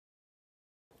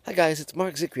Hi guys, it's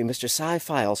Mark Zicree, Mr.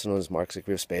 Sci-Fi, also known as Mark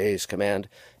Zicree of Space Command,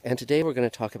 and today we're going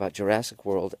to talk about Jurassic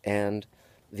World and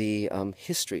the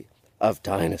history of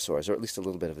dinosaurs, or at least a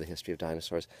little bit of the history of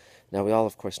dinosaurs. Now, we all,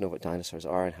 of course, know what dinosaurs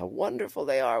are and how wonderful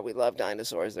they are. We love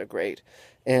dinosaurs; they're great.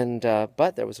 And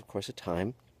but there was, of course, a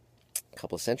time a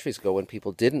couple of centuries ago when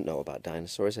people didn't know about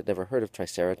dinosaurs, had never heard of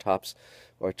Triceratops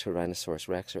or Tyrannosaurus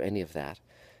Rex or any of that.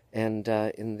 And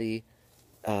in the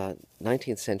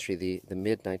 19th century, the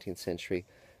mid 19th century,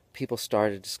 people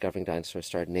started discovering dinosaurs,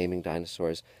 started naming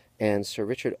dinosaurs, and Sir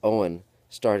Richard Owen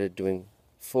started doing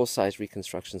full-size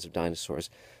reconstructions of dinosaurs.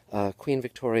 Queen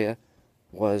Victoria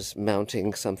was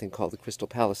mounting something called the Crystal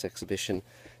Palace exhibition,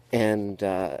 and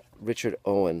Richard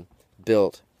Owen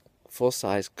built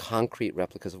full-size concrete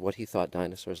replicas of what he thought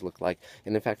dinosaurs looked like.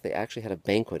 And in fact, they actually had a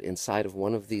banquet inside of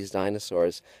one of these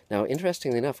dinosaurs. Now,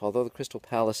 interestingly enough, although the Crystal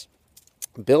Palace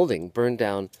building burned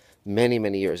down many,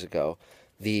 many years ago,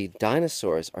 the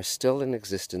dinosaurs are still in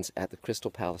existence at the Crystal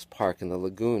Palace Park, in the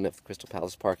lagoon of the Crystal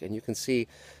Palace Park, and you can see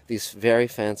these very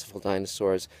fanciful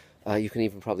dinosaurs. You can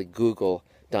even probably Google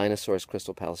dinosaurs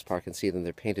Crystal Palace Park and see them.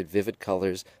 They're painted vivid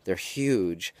colors, they're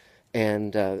huge,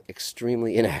 and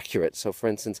extremely inaccurate. So, for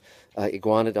instance,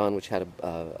 Iguanodon, which had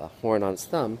a horn on its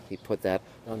thumb, he put that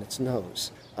on its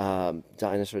nose.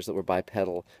 Dinosaurs that were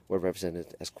bipedal were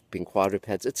represented as being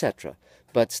quadrupeds, etc.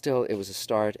 But still, it was a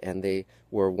start, and they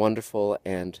were wonderful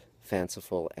and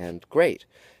fanciful and great.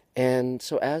 And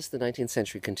so as the 19th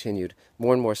century continued,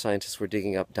 more and more scientists were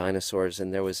digging up dinosaurs,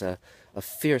 and there was a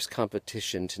fierce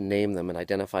competition to name them and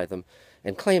identify them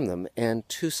and claim them. And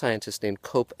two scientists named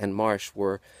Cope and Marsh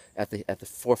were at the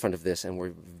forefront of this and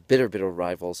were bitter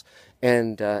rivals.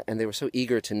 And they were so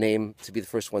eager to be the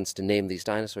first ones to name these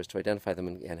dinosaurs, to identify them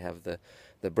and have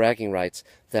the bragging rights,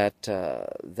 that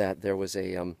there was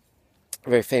a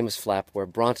very famous flap where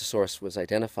Brontosaurus was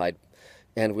identified.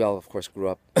 And we all, of course, grew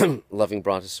up loving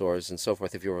brontosaurs and so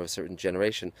forth if you were of a certain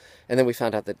generation. And then we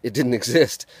found out that it didn't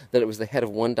exist, that it was the head of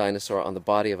one dinosaur on the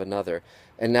body of another.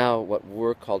 And now what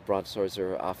were called brontosaurs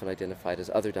are often identified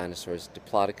as other dinosaurs,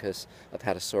 Diplodocus,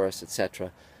 Apatosaurus,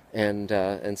 etc.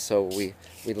 And so we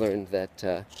learned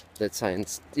that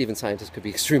even scientists could be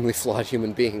extremely flawed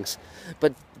human beings.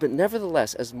 But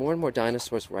nevertheless, as more and more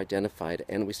dinosaurs were identified,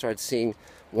 and we started seeing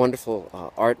wonderful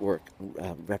artwork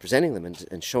representing them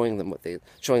and showing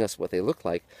us what they look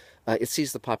like, it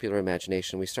seized the popular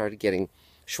imagination. We started getting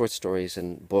short stories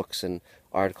and books and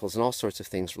articles and all sorts of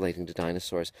things relating to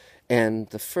dinosaurs. And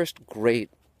the first great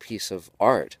piece of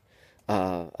art,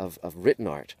 of written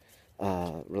art,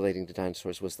 relating to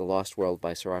dinosaurs was The Lost World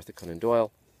by Sir Arthur Conan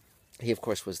Doyle. He, of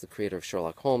course, was the creator of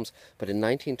Sherlock Holmes, but in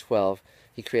 1912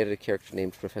 he created a character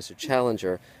named Professor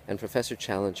Challenger, and Professor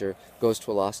Challenger goes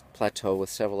to a lost plateau with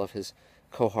several of his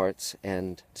cohorts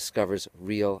and discovers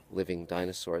real living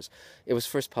dinosaurs. It was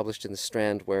first published in the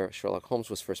Strand, where Sherlock Holmes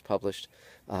was first published.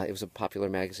 It was a popular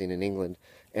magazine in England,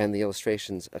 and the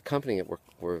illustrations accompanying it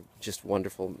were just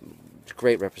wonderful,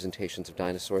 great representations of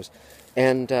dinosaurs.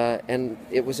 And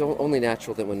it was only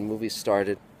natural that when movies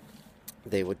started,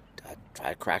 they would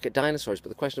try a crack at dinosaurs. But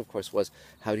the question, of course, was,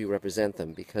 how do you represent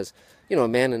them? Because, a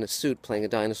man in a suit playing a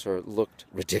dinosaur looked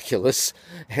ridiculous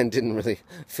and didn't really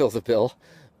fill the bill.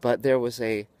 But there was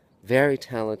a very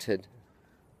talented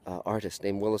artist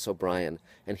named Willis O'Brien,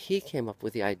 and he came up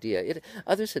with the idea.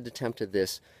 Others had attempted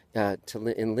this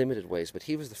in limited ways, but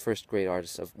he was the first great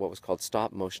artist of what was called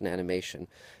stop-motion animation.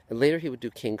 And later he would do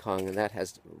King Kong, and that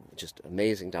has just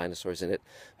amazing dinosaurs in it.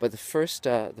 But the first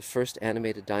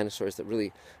animated dinosaurs that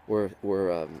really were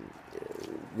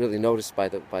really noticed by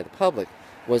the public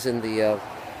was in the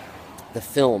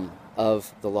film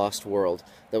of The Lost World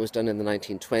that was done in the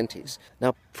 1920s.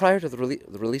 Now, prior to the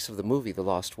release of the movie The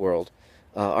Lost World,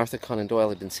 Arthur Conan Doyle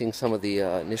had been seeing some of the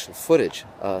initial footage,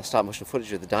 stop-motion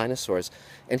footage of the dinosaurs,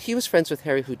 and he was friends with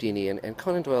Harry Houdini, and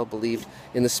Conan Doyle believed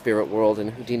in the spirit world,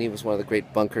 and Houdini was one of the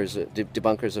great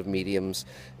debunkers of mediums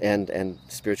and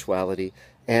spirituality.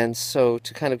 And so,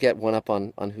 to kind of get one up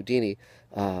on Houdini,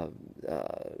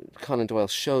 Conan Doyle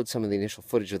showed some of the initial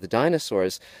footage of the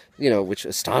dinosaurs, which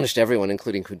astonished everyone,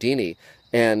 including Houdini.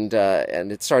 And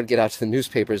it started to get out to the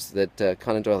newspapers that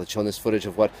Conan Doyle had shown this footage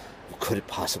of what could it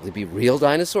possibly be, real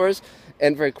dinosaurs?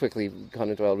 And very quickly,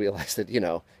 Conan Doyle realized that,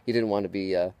 he didn't want to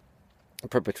be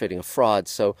perpetrating a fraud,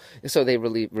 so they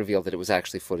really revealed that it was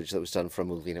actually footage that was done for a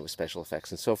movie, and it was special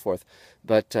effects and so forth.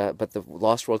 But the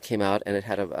Lost World came out, and it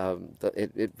had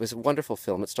it was a wonderful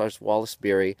film. It stars Wallace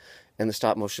Beery, and the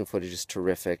stop motion footage is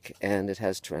terrific. And it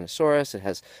has Tyrannosaurus, it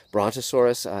has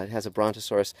Brontosaurus, it has a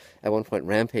Brontosaurus at one point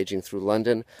rampaging through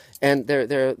London, and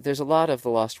there's a lot of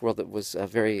the Lost World that was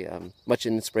very much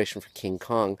an inspiration for King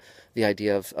Kong, the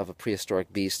idea of a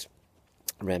prehistoric beast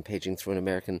rampaging through an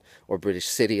American or British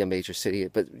city, a major city,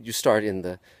 but you start in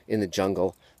the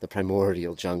jungle, the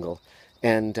primordial jungle.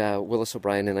 And Willis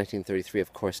O'Brien in 1933,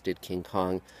 of course, did King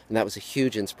Kong, and that was a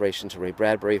huge inspiration to Ray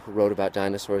Bradbury, who wrote about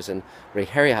dinosaurs, and Ray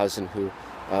Harryhausen, who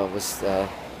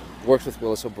worked with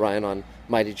Willis O'Brien on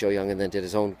Mighty Joe Young, and then did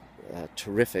his own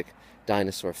terrific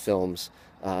dinosaur films,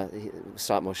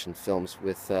 stop-motion films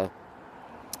with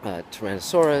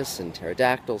Tyrannosaurus and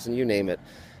pterodactyls and you name it.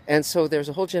 And so there's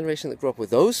a whole generation that grew up with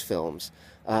those films.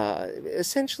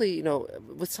 Essentially, you know,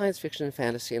 with science fiction and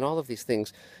fantasy and all of these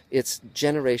things, it's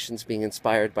generations being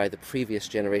inspired by the previous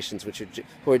generations,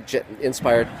 who are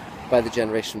inspired by the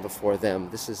generation before them.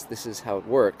 This is how it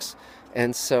works.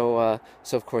 And so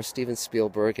of course, Steven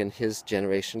Spielberg and his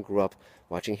generation grew up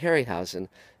watching Harryhausen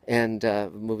and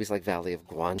movies like Valley of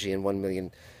Gwangi and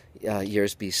 1,000,000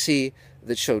 years BC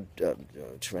that showed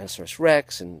Tyrannosaurus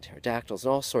Rex and pterodactyls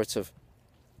and all sorts of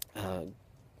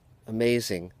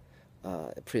amazing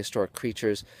prehistoric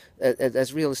creatures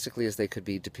as realistically as they could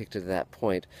be depicted at that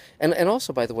point. And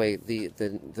also, by the way, the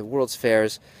World's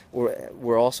Fairs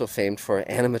were also famed for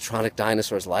animatronic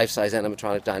dinosaurs, life-size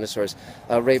animatronic dinosaurs.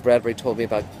 Ray Bradbury told me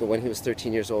about when he was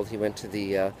 13 years old, he went to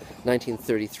the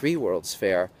 1933 World's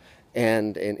Fair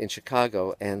and in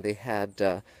Chicago, and they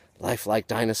had lifelike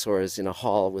dinosaurs in a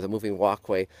hall with a moving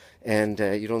walkway, and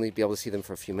you'd only be able to see them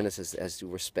for a few minutes as you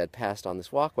were sped past on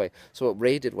this walkway. So what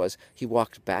Ray did was he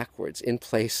walked backwards in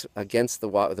place against the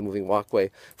moving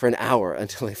walkway for an hour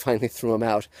until they finally threw him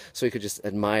out, so he could just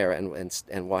admire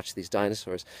and watch these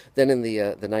dinosaurs. Then in the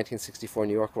 1964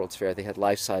 New York World's Fair, they had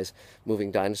life-size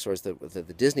moving dinosaurs that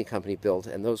the Disney company built,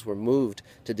 and those were moved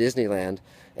to Disneyland,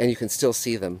 and you can still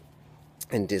see them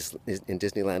in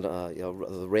Disneyland.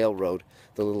 The railroad,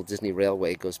 the little Disney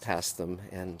railway goes past them,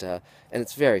 and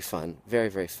it's very fun, very,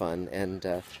 very fun, and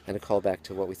a callback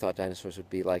to what we thought dinosaurs would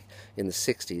be like in the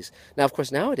 60s. Now, of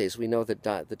course, nowadays we know that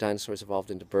the dinosaurs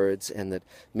evolved into birds, and that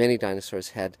many dinosaurs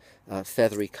had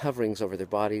feathery coverings over their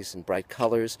bodies and bright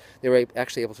colors. They were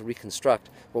actually able to reconstruct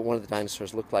what one of the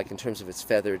dinosaurs looked like in terms of its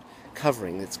feathered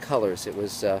covering, its colors. It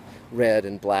was red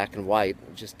and black and white,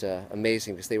 just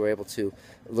amazing, because they were able to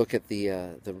look at the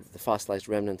fossilized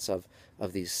remnants of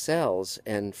these cells,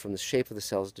 and from the shape of the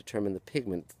cells determine the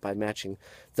pigment by matching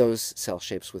those cell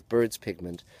shapes with birds'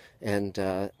 pigment, and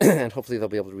and hopefully they'll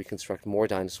be able to reconstruct more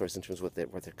dinosaurs in terms of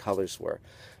what their colors were.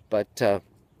 But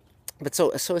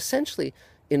so essentially,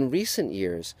 in recent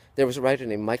years, there was a writer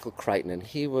named Michael Crichton, and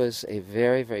he was a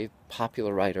very, very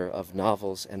popular writer of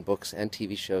novels and books and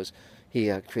TV shows. He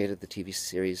created the TV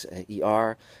series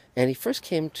ER, and he first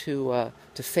came to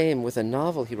fame with a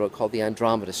novel he wrote called The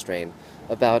Andromeda Strain,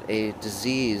 about a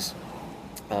disease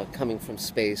coming from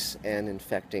space and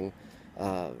infecting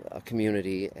a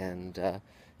community and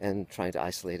trying to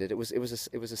isolate it. It was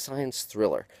a science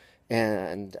thriller,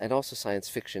 and also science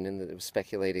fiction, in that it was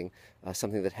speculating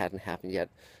something that hadn't happened yet,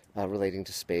 relating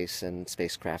to space and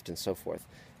spacecraft and so forth.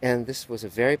 And this was a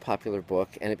very popular book,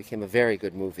 and it became a very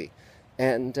good movie.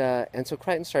 And so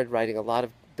Crichton started writing a lot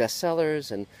of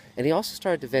bestsellers, and he also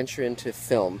started to venture into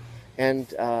film, and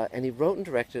he wrote and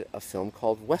directed a film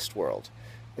called Westworld,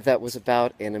 that was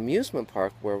about an amusement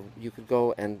park where you could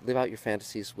go and live out your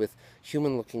fantasies with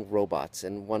human-looking robots.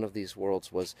 And one of these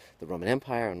worlds was the Roman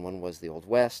Empire, and one was the Old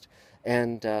West.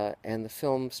 And the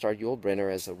film starred Yul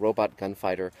Brynner as a robot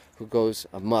gunfighter who goes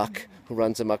amok, who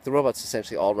runs amok. The robots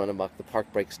essentially all run amok. The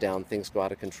park breaks down. Things go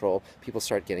out of control. People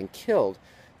start getting killed.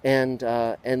 And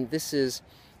this is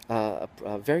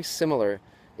very similar.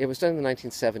 It was done in the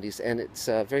 1970s, and it's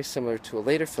very similar to a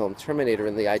later film, Terminator,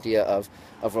 in the idea of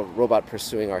a robot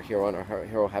pursuing our hero and our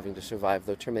hero having to survive,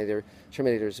 though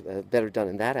Terminator's better done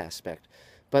in that aspect.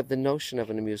 But the notion of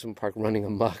an amusement park running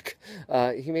amok,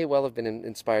 he may well have been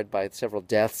inspired by several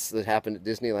deaths that happened at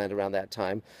Disneyland around that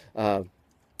time. A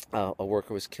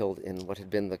worker was killed in what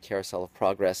had been the Carousel of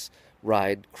Progress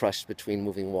ride, crushed between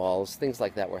moving walls. Things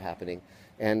like that were happening.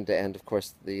 And of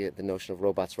course, the notion of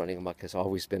robots running amok has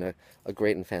always been a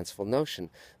great and fanciful notion.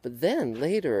 But then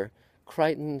later,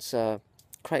 Crichton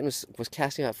was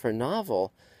casting out for a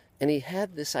novel, and he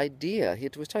had this idea. He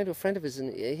was talking to a friend of his,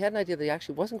 and he had an idea that he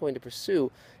actually wasn't going to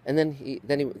pursue. And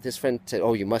then this friend said,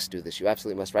 "Oh, you must do this. You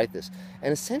absolutely must write this."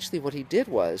 And essentially, what he did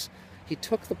was he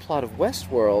took the plot of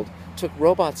Westworld, took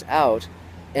robots out,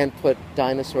 and put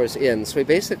dinosaurs in. So he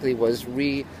basically was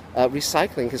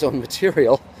recycling his own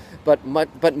material, but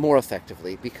more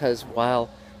effectively, because while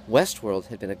Westworld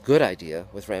had been a good idea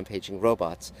with rampaging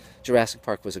robots, Jurassic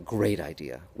Park was a great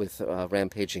idea with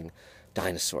rampaging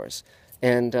dinosaurs.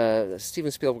 And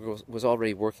Steven Spielberg was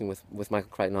already working with Michael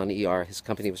Crichton on ER. His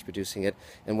company was producing it,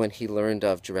 and when he learned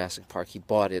of Jurassic Park, he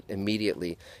bought it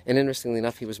immediately. And interestingly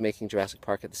enough, he was making Jurassic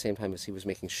Park at the same time as he was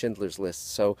making Schindler's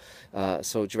List. So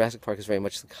Jurassic Park is very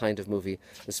much the kind of movie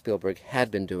that Spielberg had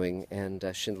been doing, and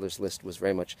Schindler's List was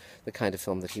very much the kind of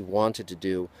film that he wanted to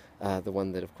do, the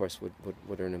one that, of course,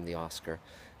 would earn him the Oscar.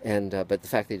 And but the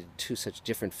fact that he did two such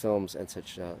different films and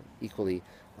such equally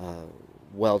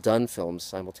well done films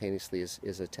simultaneously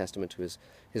is a testament to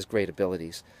his great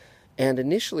abilities. And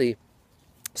initially,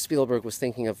 Spielberg was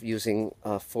thinking of using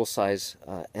full-size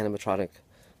animatronic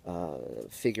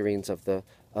figurines of the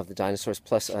dinosaurs,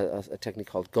 plus a technique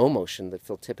called go motion that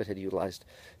Phil Tippett had utilized,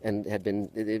 and it had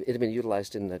been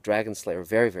utilized in Dragon Slayer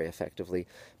very, very effectively.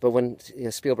 But when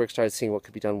Spielberg started seeing what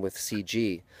could be done with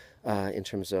CG in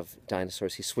terms of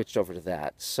dinosaurs, he switched over to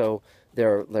that. So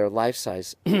there are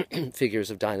life-size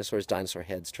figures of dinosaurs, dinosaur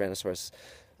heads, Tyrannosaurus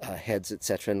heads,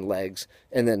 etc., and legs,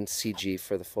 and then CG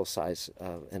for the full-size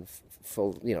and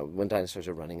full, when dinosaurs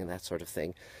are running and that sort of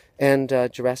thing. And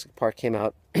Jurassic Park came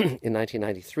out in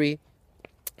 1993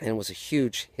 and was a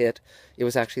huge hit. It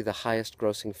was actually the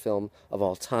highest-grossing film of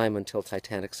all time until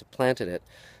Titanic supplanted it.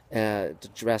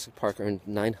 Jurassic Park earned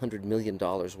 $900 million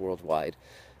worldwide.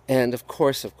 And of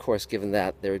course, given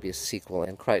that, there would be a sequel.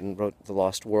 And Crichton wrote The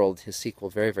Lost World, his sequel,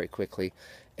 very, very quickly.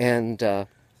 And at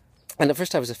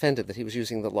first I was offended that he was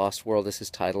using The Lost World as his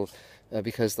title,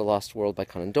 because The Lost World by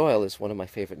Conan Doyle is one of my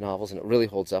favorite novels, and it really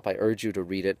holds up. I urge you to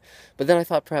read it. But then I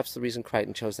thought perhaps the reason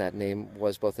Crichton chose that name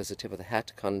was both as a tip of the hat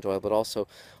to Conan Doyle, but also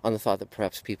on the thought that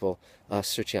perhaps people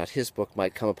searching out his book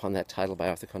might come upon that title by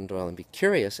Arthur Conan Doyle and be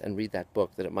curious and read that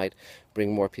book, that it might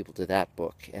bring more people to that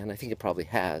book. And I think it probably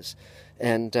has.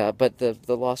 And but the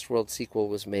Lost World sequel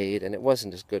was made, and it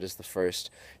wasn't as good as the first.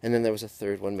 And then there was a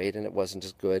third one made, and it wasn't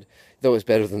as good, though it was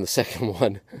better than the second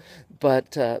one.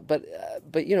 But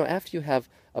after you have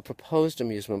a proposed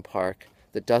amusement park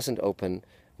that doesn't open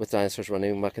with dinosaurs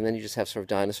running amok, and then you just have sort of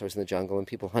dinosaurs in the jungle and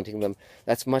people hunting them,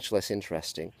 that's much less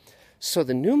interesting. So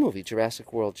the new movie,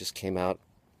 Jurassic World, just came out,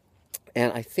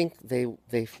 and I think they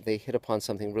hit upon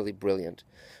something really brilliant,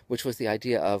 which was the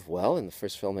idea of, well, in the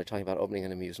first film they're talking about opening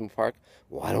an amusement park.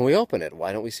 Why don't we open it?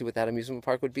 Why don't we see what that amusement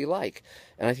park would be like?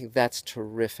 And I think that's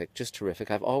terrific, just terrific.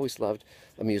 I've always loved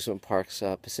amusement parks.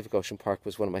 Pacific Ocean Park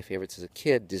was one of my favorites as a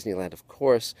kid. Disneyland, of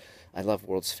course. I love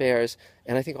World's Fairs.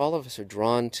 And I think all of us are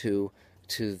drawn to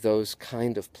those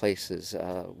kind of places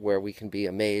where we can be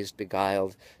amazed,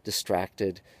 beguiled,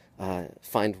 distracted,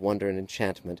 find wonder and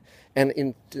enchantment. And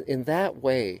in that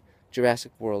way,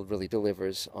 Jurassic World really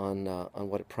delivers on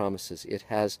what it promises. It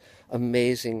has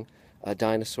amazing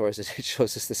dinosaurs. It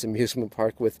shows us this amusement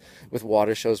park with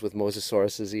water shows with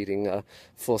mosasauruses eating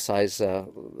full-size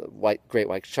great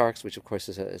white sharks, which of course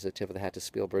is a tip of the hat to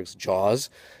Spielberg's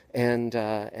Jaws, and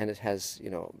it has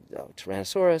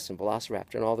Tyrannosaurus and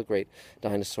Velociraptor and all the great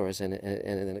dinosaurs, and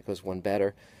then it goes one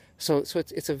better. So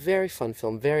it's a very fun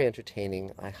film, very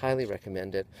entertaining. I highly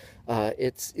recommend it.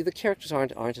 The characters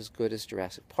aren't as good as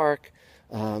Jurassic Park,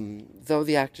 though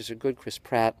the actors are good. Chris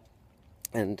Pratt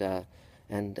and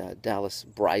Dallas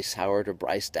Bryce Howard, or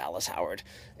Bryce Dallas Howard,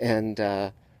 and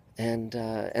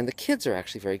the kids are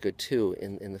actually very good too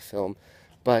in the film.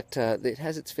 But it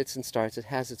has its fits and starts. It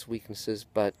has its weaknesses,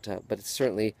 but it's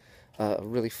certainly a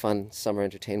really fun summer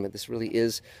entertainment. This really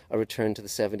is a return to the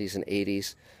 70s and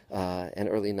 80s and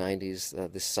early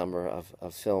 90s this summer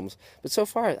of films. But so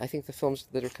far, I think the films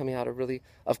that are coming out are really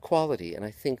of quality, and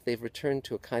I think they've returned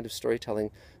to a kind of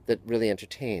storytelling that really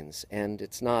entertains, and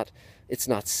it's not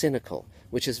cynical,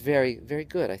 which is very, very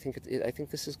good. I think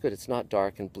this is good. It's not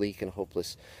dark and bleak and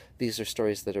hopeless. These are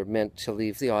stories that are meant to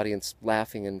leave the audience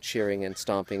laughing and cheering and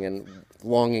stomping and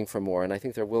longing for more. And I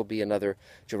think there will be another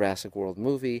Jurassic World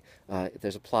movie.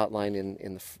 There's a plot line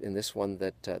in this one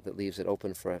that leaves it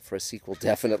open for a sequel,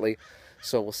 definitely.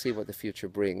 So we'll see what the future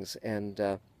brings. And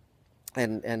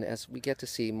as we get to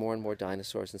see more and more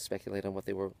dinosaurs and speculate on what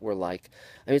they were like,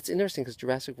 I mean, it's interesting because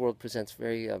Jurassic World presents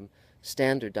very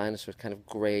standard dinosaurs, kind of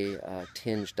gray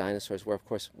tinged dinosaurs, where of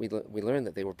course we learn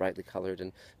that they were brightly colored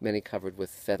and many covered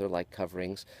with feather-like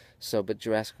coverings. But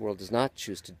Jurassic World does not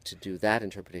choose to do that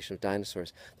interpretation of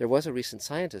dinosaurs. There was a recent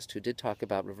scientist who did talk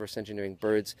about reverse engineering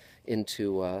birds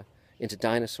into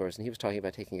dinosaurs, and he was talking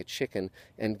about taking a chicken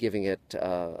and giving it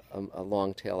a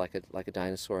long tail like a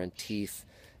dinosaur, and teeth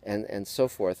and so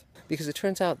forth. Because it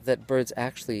turns out that birds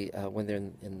actually, when they're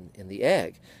in the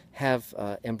egg, have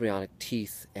embryonic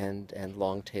teeth and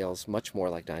long tails, much more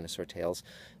like dinosaur tails.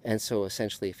 And so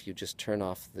essentially, if you just turn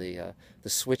off the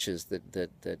switches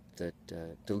that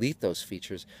delete those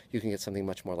features, you can get something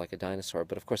much more like a dinosaur.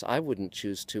 But of course, I wouldn't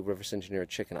choose to reverse engineer a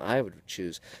chicken. I would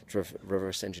choose to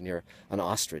reverse engineer an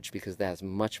ostrich, because that is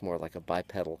much more like a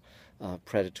bipedal,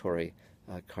 predatory,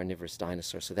 carnivorous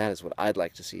dinosaur. So that is what I'd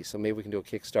like to see. So maybe we can do a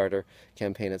Kickstarter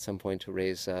campaign at some point to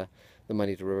raise the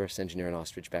money to reverse engineer an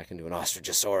ostrich back into an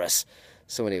Ostrichosaurus.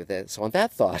 So anyway, so on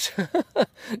that thought,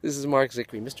 this is Mark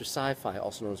Zicree, Mr. Sci-Fi,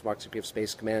 also known as Mark Zicree of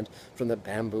Space Command, from the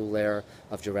bamboo lair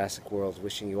of Jurassic World,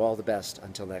 wishing you all the best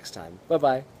until next time.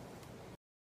 Bye-bye.